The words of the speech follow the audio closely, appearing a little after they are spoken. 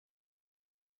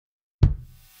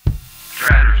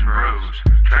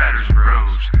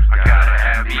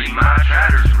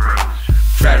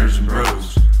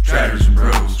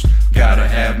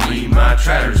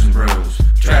Tratters N Bros.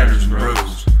 Tratters N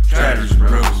Bros. Tratters N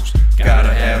Bros.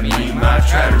 Gotta have me my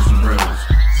Tratters N Bros.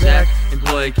 Zach and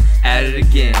Blake at it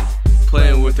again,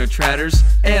 playing with our Tratters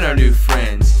and our new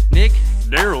friends. Nick,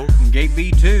 Daryl, and Gate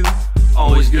B2.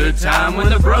 always good time when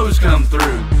the bros come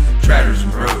through. Tratters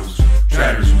N Bros.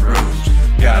 Tratters N Bros.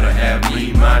 Gotta have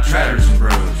me my Tratters N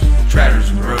Bros.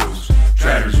 Tratters N Bros.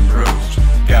 Tratters N Bros.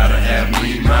 Gotta have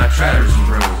me my Tratters N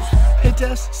Bros.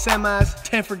 Pitas, semis,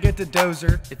 can't forget the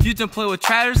dozer. If you don't play with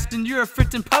Tratters, then you're a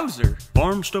frickin' poser.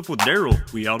 Farm stuff with Daryl.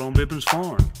 We out on Bippin's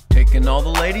farm. Taking all the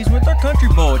ladies with our country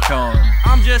boy charm.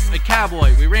 I'm just a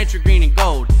cowboy, we rancher green and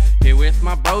gold. Here with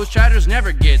my bros, Tratters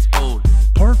never gets old.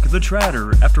 Park the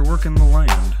Tratter after working the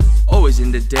land. Always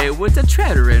in the day with a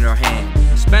Tratter in our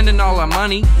hand. Spending all our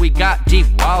money, we got deep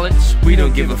wallets. We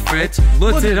don't give a frit,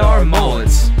 look at our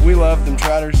mullets. We love them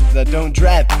Tratters that don't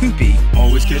drive poopy.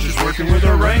 Always catch us working with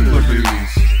our Wrangler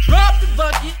booties. Drop the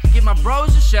bucket, give my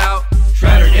bros a shout.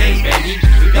 Tratter Gang, baby,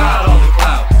 we got all the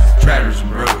clout. Tratters N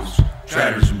Bros.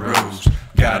 Tratters N Bros.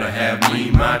 Gotta have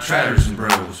me my Tratters N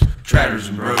Bros. Tratters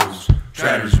N Bros.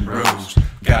 Tratters N Bros.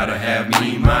 Gotta have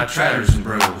me my Tratters N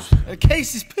Bros. A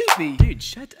case is poopy. Dude,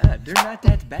 shut up, they're not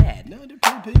that bad. No, they're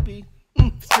pretty poopy.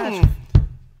 If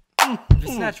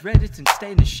it's not red, it's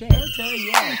stay in the shade. Okay,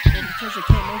 yeah, because I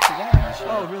can't make the garage.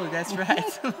 Oh, really, that's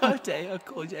right. Okay, oh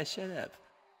cool, yeah, shut up.